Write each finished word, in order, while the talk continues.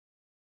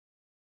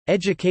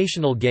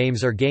Educational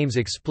games are games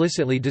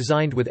explicitly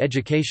designed with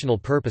educational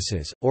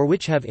purposes, or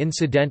which have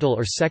incidental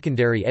or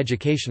secondary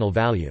educational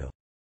value.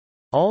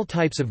 All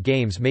types of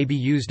games may be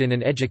used in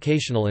an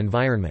educational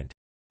environment.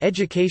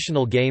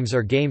 Educational games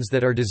are games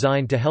that are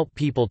designed to help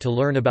people to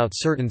learn about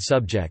certain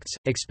subjects,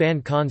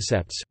 expand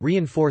concepts,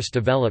 reinforce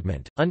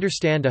development,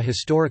 understand a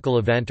historical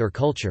event or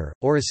culture,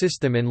 or assist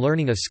them in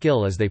learning a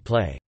skill as they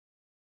play.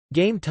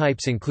 Game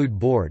types include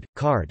board,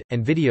 card,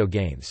 and video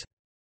games.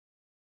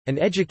 An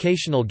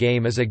educational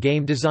game is a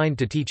game designed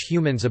to teach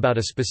humans about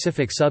a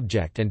specific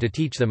subject and to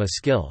teach them a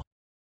skill.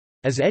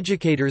 As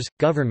educators,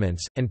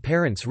 governments, and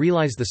parents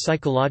realize the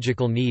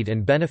psychological need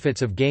and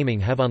benefits of gaming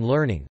have on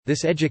learning,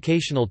 this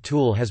educational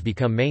tool has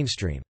become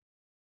mainstream.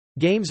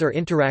 Games are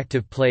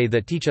interactive play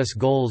that teach us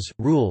goals,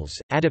 rules,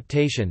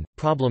 adaptation,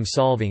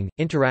 problem-solving,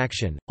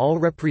 interaction, all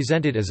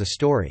represented as a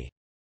story.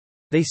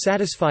 They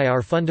satisfy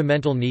our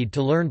fundamental need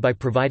to learn by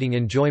providing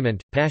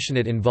enjoyment,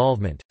 passionate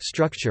involvement,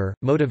 structure,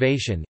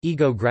 motivation,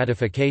 ego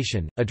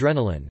gratification,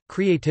 adrenaline,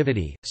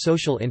 creativity,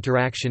 social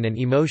interaction and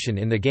emotion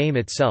in the game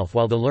itself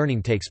while the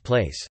learning takes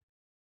place.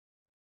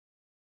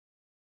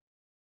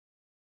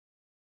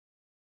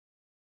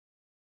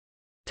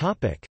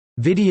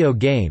 Video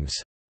games.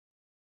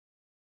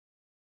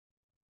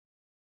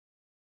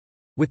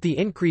 With the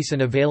increase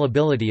in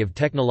availability of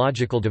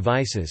technological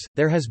devices,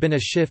 there has been a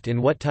shift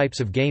in what types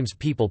of games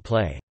people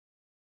play.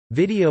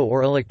 Video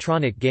or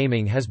electronic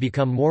gaming has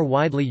become more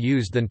widely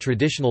used than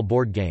traditional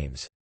board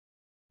games.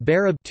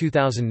 Barab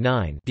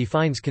 2009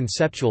 defines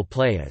conceptual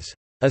play as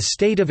a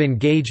state of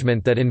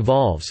engagement that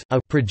involves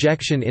a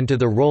projection into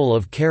the role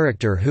of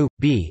character who,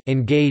 b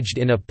engaged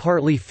in a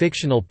partly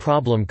fictional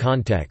problem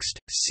context,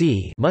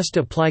 c must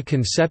apply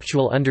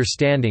conceptual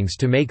understandings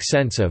to make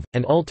sense of,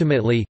 and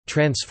ultimately,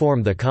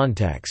 transform the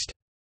context.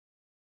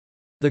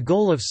 The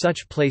goal of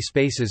such play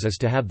spaces is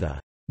to have the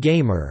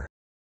gamer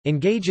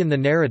engage in the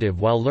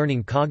narrative while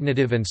learning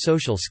cognitive and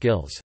social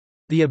skills.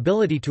 The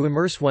ability to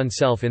immerse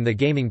oneself in the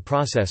gaming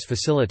process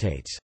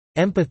facilitates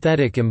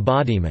empathetic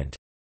embodiment,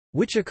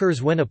 which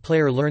occurs when a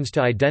player learns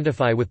to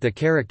identify with the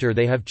character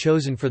they have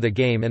chosen for the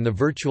game and the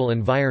virtual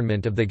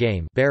environment of the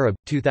game. Barab,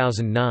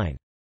 2009.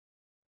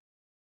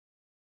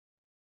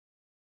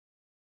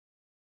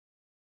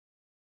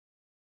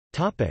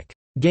 Topic: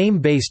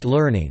 Game-based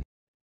learning.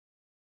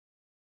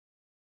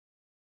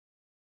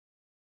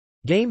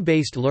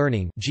 Game-based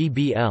learning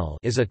 (GBL)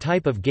 is a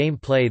type of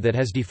gameplay that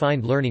has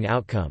defined learning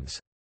outcomes.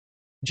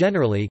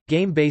 Generally,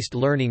 game-based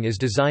learning is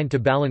designed to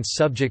balance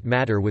subject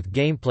matter with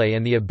gameplay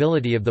and the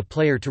ability of the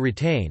player to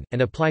retain,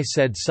 and apply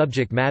said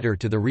subject matter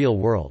to the real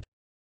world.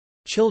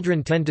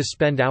 Children tend to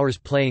spend hours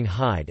playing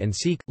hide and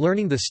seek,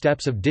 learning the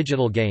steps of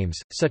digital games,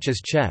 such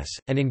as chess,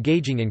 and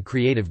engaging in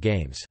creative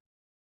games.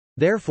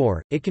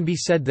 Therefore, it can be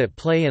said that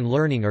play and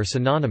learning are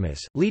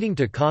synonymous, leading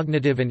to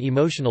cognitive and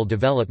emotional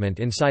development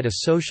inside a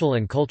social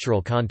and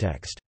cultural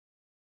context.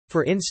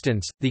 For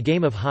instance, the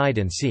game of hide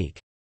and seek.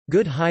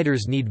 Good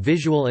hiders need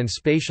visual and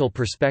spatial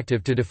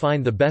perspective to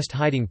define the best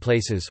hiding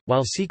places,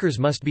 while seekers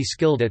must be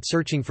skilled at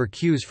searching for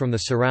cues from the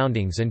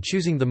surroundings and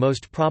choosing the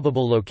most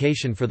probable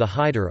location for the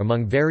hider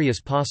among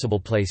various possible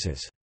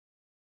places.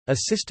 A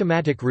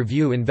systematic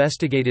review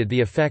investigated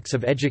the effects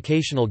of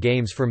educational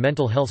games for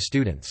mental health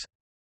students.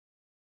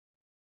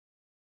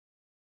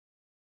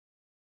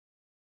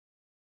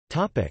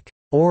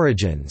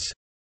 Origins.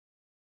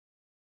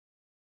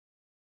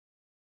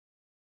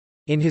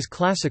 In his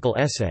classical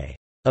essay,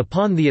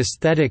 Upon the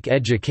Aesthetic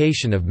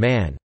Education of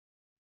Man,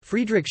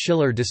 Friedrich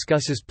Schiller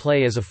discusses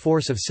play as a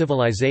force of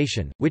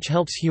civilization, which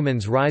helps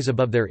humans rise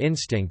above their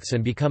instincts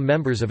and become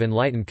members of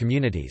enlightened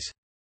communities.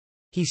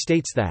 He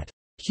states that,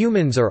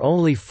 "Humans are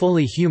only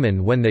fully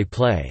human when they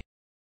play."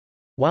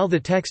 While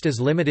the text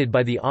is limited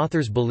by the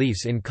author's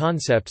beliefs in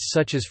concepts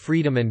such as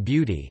freedom and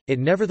beauty, it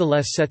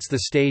nevertheless sets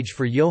the stage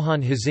for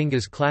Johann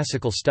Huizinga's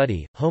classical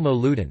study, Homo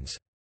Ludens.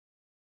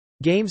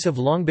 Games have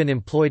long been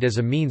employed as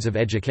a means of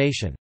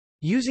education.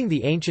 Using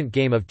the ancient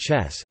game of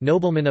chess,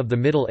 noblemen of the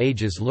Middle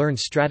Ages learned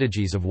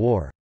strategies of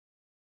war.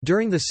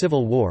 During the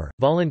Civil War,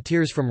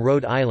 volunteers from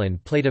Rhode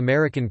Island played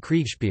American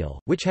Kriegspiel,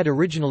 which had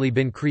originally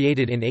been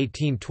created in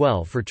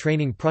 1812 for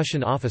training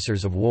Prussian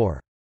officers of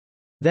war.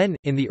 Then,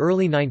 in the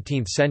early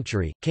 19th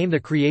century, came the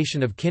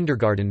creation of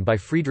kindergarten by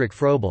Friedrich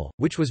Froebel,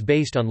 which was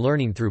based on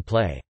learning through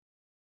play.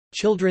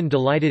 Children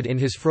delighted in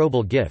his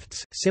Froebel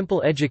gifts,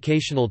 simple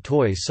educational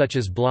toys such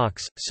as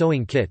blocks,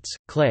 sewing kits,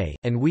 clay,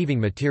 and weaving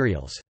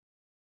materials.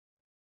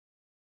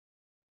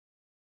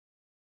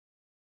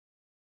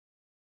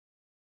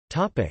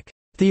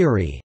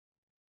 Theory.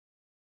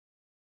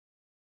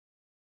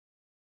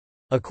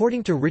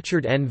 According to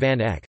Richard N. Van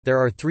Eck, there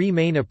are three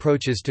main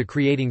approaches to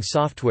creating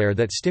software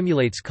that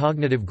stimulates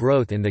cognitive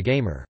growth in the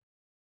gamer.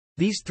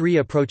 These three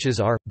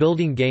approaches are,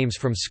 building games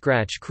from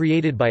scratch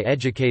created by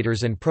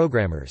educators and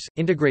programmers,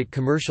 integrate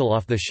commercial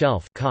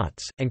off-the-shelf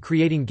 (COTS), and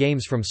creating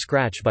games from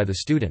scratch by the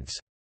students.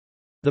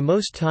 The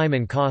most time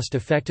and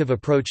cost-effective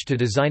approach to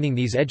designing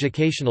these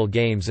educational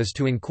games is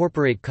to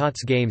incorporate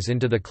COTS games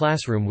into the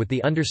classroom with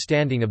the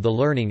understanding of the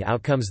learning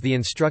outcomes the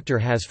instructor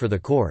has for the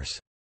course.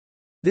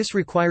 This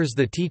requires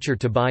the teacher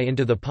to buy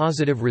into the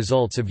positive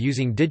results of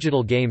using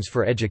digital games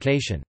for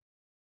education.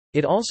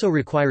 It also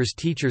requires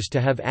teachers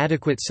to have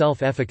adequate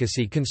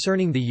self-efficacy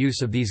concerning the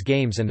use of these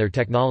games and their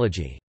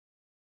technology.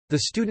 The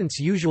students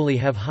usually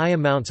have high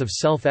amounts of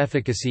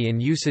self-efficacy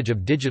in usage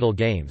of digital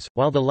games,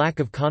 while the lack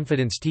of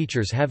confidence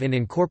teachers have in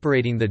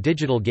incorporating the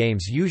digital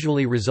games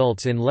usually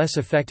results in less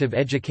effective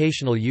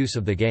educational use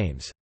of the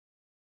games.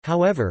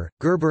 However,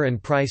 Gerber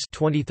and Price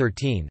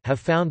 2013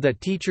 have found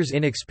that teachers'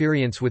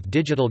 inexperience with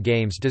digital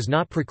games does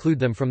not preclude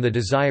them from the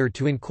desire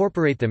to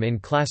incorporate them in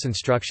class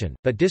instruction,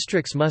 but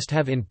districts must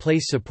have in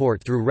place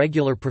support through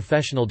regular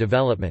professional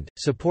development,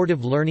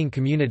 supportive learning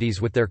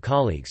communities with their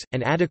colleagues,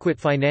 and adequate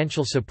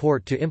financial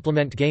support to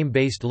implement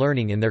game-based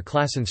learning in their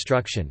class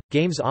instruction.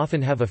 Games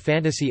often have a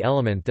fantasy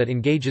element that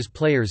engages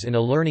players in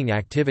a learning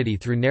activity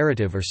through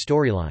narrative or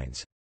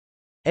storylines.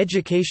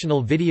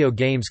 Educational video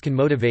games can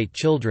motivate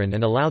children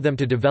and allow them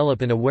to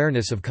develop an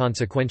awareness of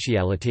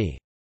consequentiality.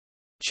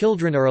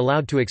 Children are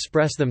allowed to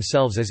express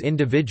themselves as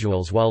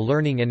individuals while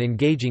learning and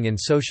engaging in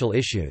social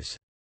issues.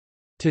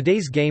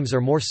 Today's games are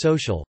more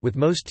social, with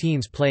most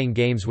teens playing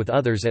games with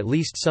others at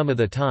least some of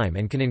the time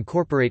and can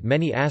incorporate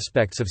many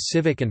aspects of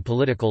civic and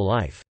political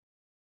life.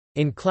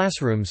 In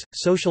classrooms,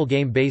 social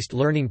game-based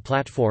learning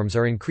platforms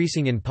are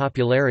increasing in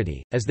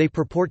popularity, as they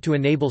purport to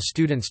enable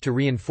students to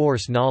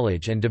reinforce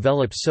knowledge and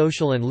develop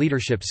social and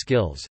leadership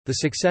skills. The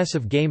success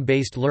of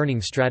game-based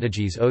learning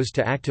strategies owes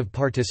to active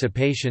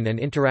participation and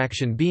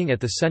interaction being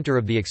at the center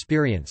of the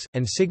experience,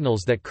 and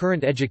signals that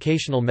current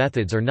educational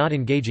methods are not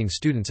engaging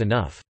students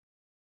enough.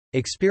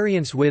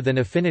 Experience with and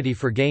affinity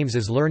for games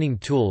as learning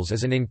tools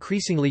is an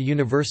increasingly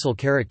universal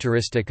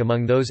characteristic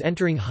among those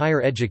entering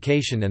higher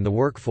education and the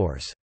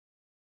workforce.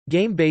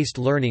 Game-based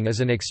learning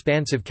is an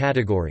expansive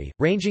category,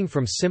 ranging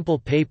from simple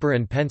paper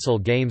and pencil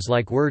games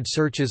like word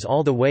searches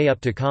all the way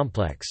up to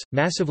complex,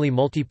 massively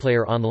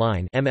multiplayer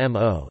online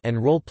 (MMO)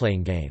 and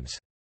role-playing games.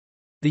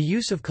 The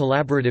use of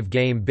collaborative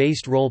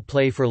game-based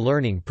role-play for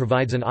learning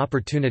provides an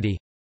opportunity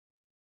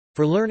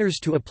for learners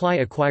to apply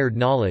acquired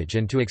knowledge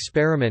and to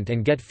experiment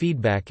and get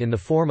feedback in the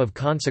form of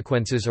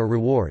consequences or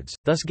rewards,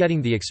 thus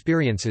getting the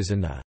experiences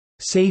in the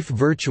safe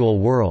virtual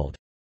world.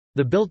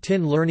 The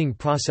built-in learning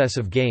process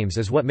of games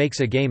is what makes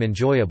a game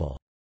enjoyable.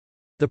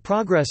 The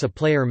progress a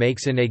player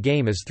makes in a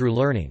game is through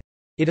learning.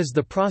 It is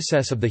the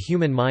process of the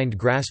human mind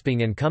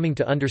grasping and coming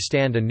to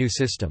understand a new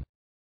system.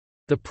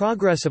 The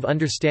progress of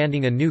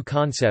understanding a new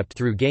concept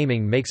through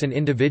gaming makes an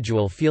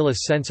individual feel a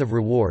sense of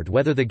reward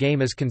whether the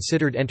game is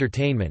considered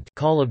entertainment,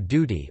 Call of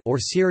Duty, or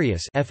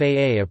serious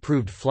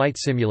FAA-approved flight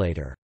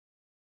simulator.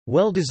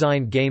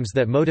 Well-designed games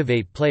that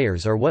motivate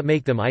players are what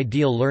make them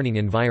ideal learning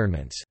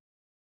environments.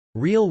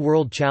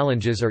 Real-world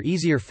challenges are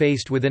easier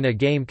faced within a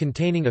game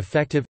containing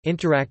effective,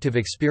 interactive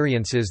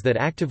experiences that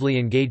actively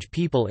engage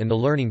people in the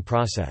learning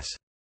process.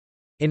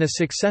 In a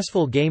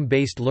successful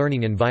game-based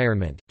learning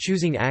environment,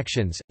 choosing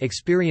actions,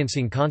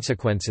 experiencing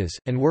consequences,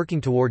 and working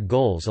toward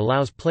goals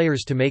allows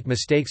players to make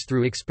mistakes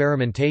through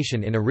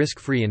experimentation in a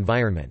risk-free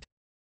environment.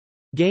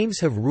 Games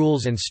have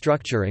rules and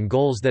structure and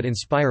goals that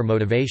inspire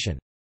motivation.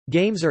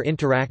 Games are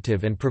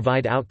interactive and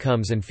provide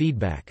outcomes and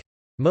feedback.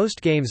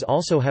 Most games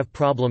also have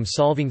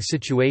problem-solving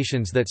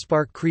situations that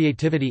spark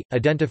creativity.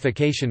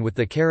 Identification with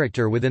the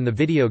character within the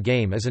video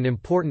game is an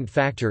important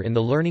factor in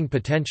the learning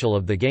potential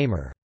of the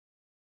gamer.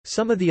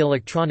 Some of the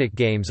electronic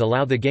games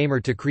allow the gamer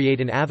to create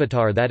an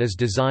avatar that is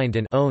designed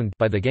and owned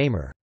by the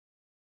gamer.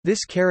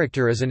 This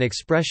character is an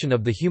expression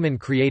of the human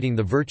creating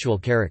the virtual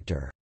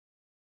character.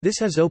 This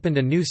has opened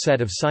a new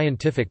set of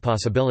scientific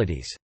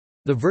possibilities.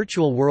 The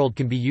virtual world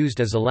can be used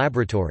as a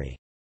laboratory.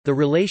 The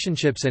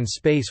relationships and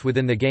space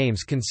within the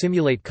games can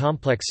simulate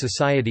complex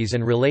societies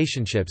and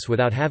relationships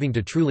without having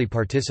to truly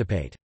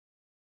participate.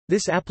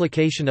 This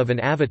application of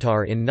an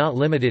avatar is not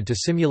limited to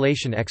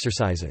simulation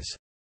exercises.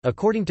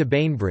 According to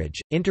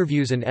Bainbridge,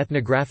 interviews and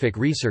ethnographic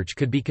research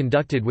could be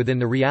conducted within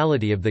the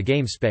reality of the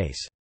game space.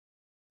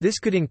 This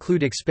could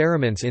include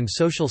experiments in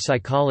social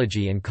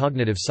psychology and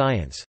cognitive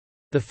science.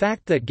 The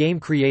fact that game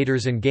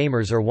creators and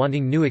gamers are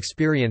wanting new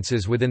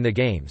experiences within the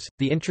games,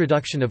 the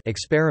introduction of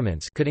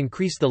experiments could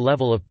increase the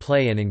level of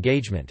play and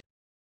engagement.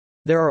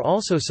 There are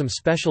also some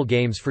special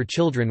games for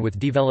children with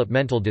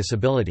developmental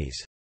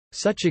disabilities.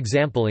 Such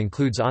example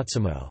includes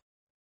Otsumo.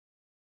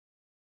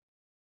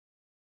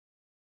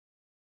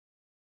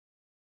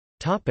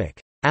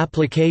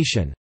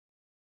 Application.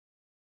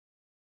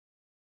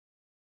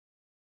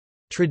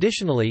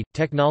 Traditionally,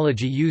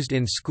 technology used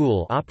in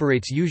school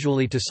operates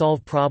usually to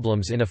solve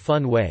problems in a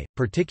fun way,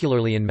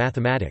 particularly in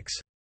mathematics.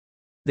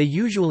 They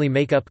usually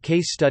make up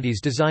case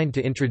studies designed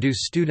to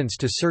introduce students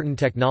to certain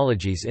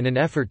technologies in an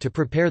effort to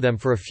prepare them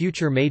for a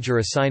future major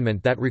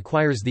assignment that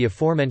requires the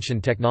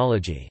aforementioned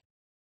technology.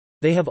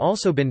 They have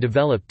also been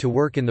developed to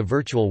work in the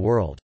virtual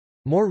world.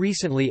 More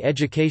recently,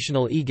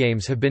 educational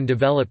e-games have been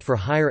developed for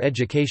higher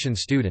education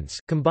students,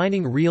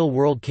 combining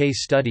real-world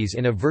case studies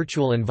in a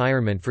virtual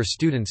environment for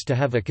students to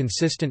have a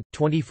consistent,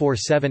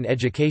 24/7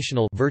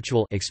 educational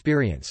virtual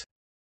experience.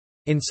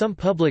 In some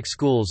public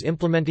schools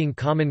implementing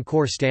Common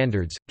Core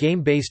standards,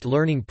 game-based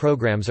learning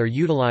programs are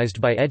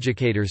utilized by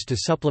educators to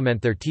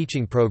supplement their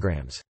teaching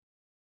programs.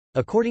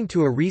 According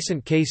to a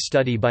recent case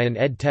study by an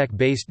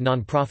EdTech-based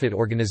nonprofit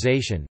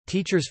organization,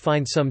 teachers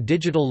find some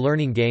digital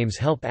learning games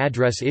help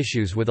address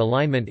issues with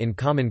alignment in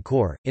Common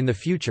Core. In the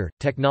future,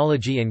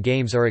 technology and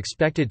games are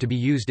expected to be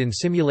used in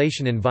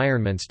simulation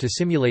environments to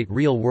simulate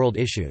real-world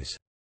issues.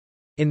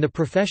 In the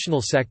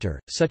professional sector,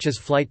 such as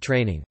flight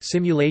training,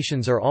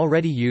 simulations are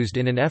already used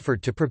in an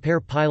effort to prepare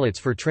pilots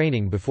for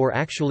training before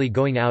actually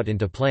going out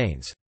into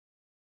planes.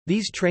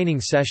 These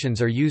training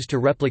sessions are used to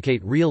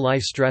replicate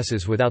real-life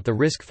stresses without the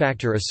risk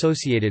factor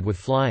associated with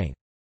flying.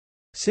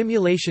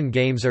 Simulation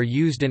games are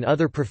used in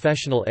other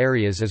professional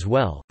areas as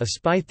well. A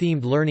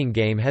spy-themed learning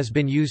game has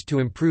been used to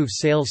improve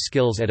sales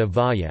skills at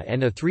Avaya,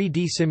 and a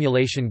 3D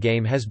simulation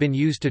game has been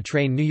used to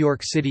train New York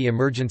City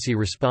emergency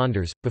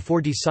responders. Before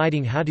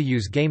deciding how to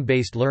use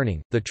game-based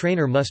learning, the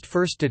trainer must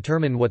first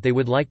determine what they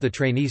would like the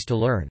trainees to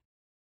learn.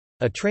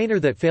 A trainer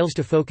that fails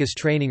to focus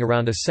training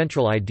around a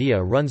central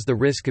idea runs the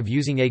risk of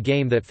using a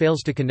game that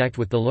fails to connect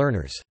with the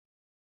learners.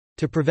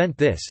 To prevent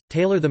this,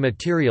 tailor the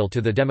material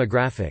to the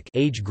demographic,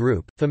 age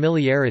group,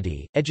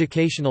 familiarity,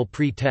 educational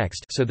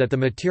pretext so that the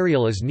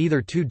material is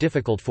neither too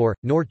difficult for,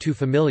 nor too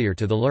familiar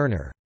to the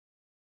learner.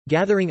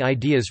 Gathering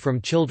ideas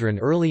from children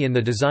early in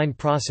the design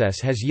process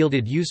has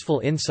yielded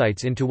useful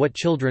insights into what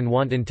children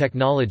want in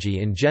technology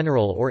in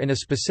general or in a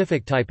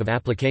specific type of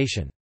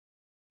application.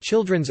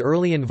 Children's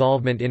early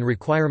involvement in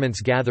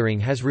requirements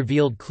gathering has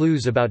revealed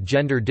clues about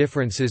gender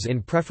differences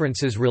in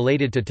preferences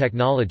related to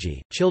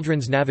technology,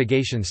 children's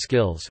navigation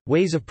skills,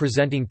 ways of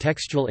presenting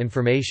textual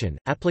information,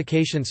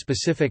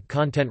 application-specific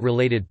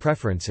content-related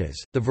preferences,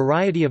 the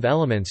variety of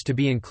elements to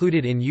be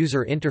included in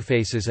user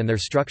interfaces and their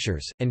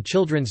structures, and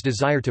children's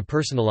desire to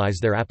personalize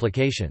their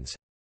applications.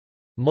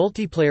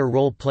 Multiplayer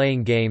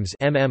role-playing games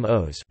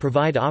 (MMOs)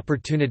 provide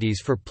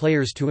opportunities for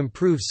players to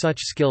improve such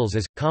skills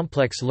as,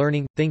 complex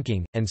learning,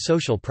 thinking, and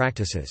social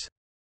practices.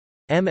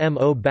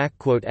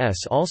 MMOs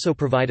also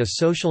provide a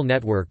social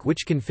network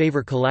which can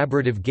favor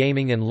collaborative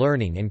gaming and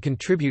learning and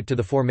contribute to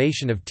the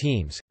formation of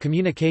teams,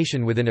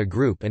 communication within a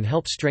group and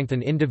help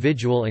strengthen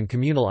individual and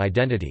communal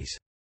identities.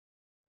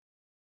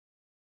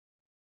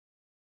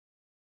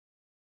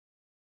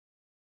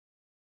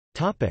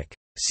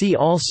 See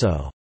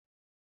also: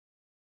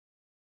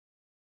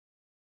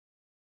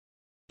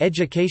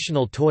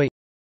 educational toy,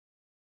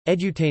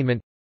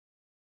 edutainment,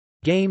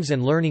 games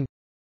and learning,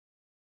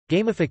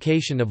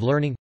 gamification of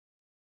learning,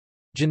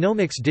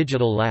 genomics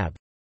digital lab,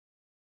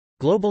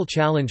 Global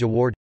Challenge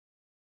Award,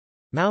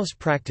 mouse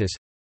practice,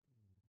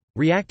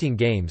 reacting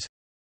games,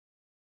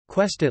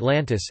 Quest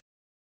Atlantis.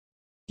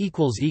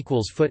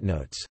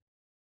 Footnotes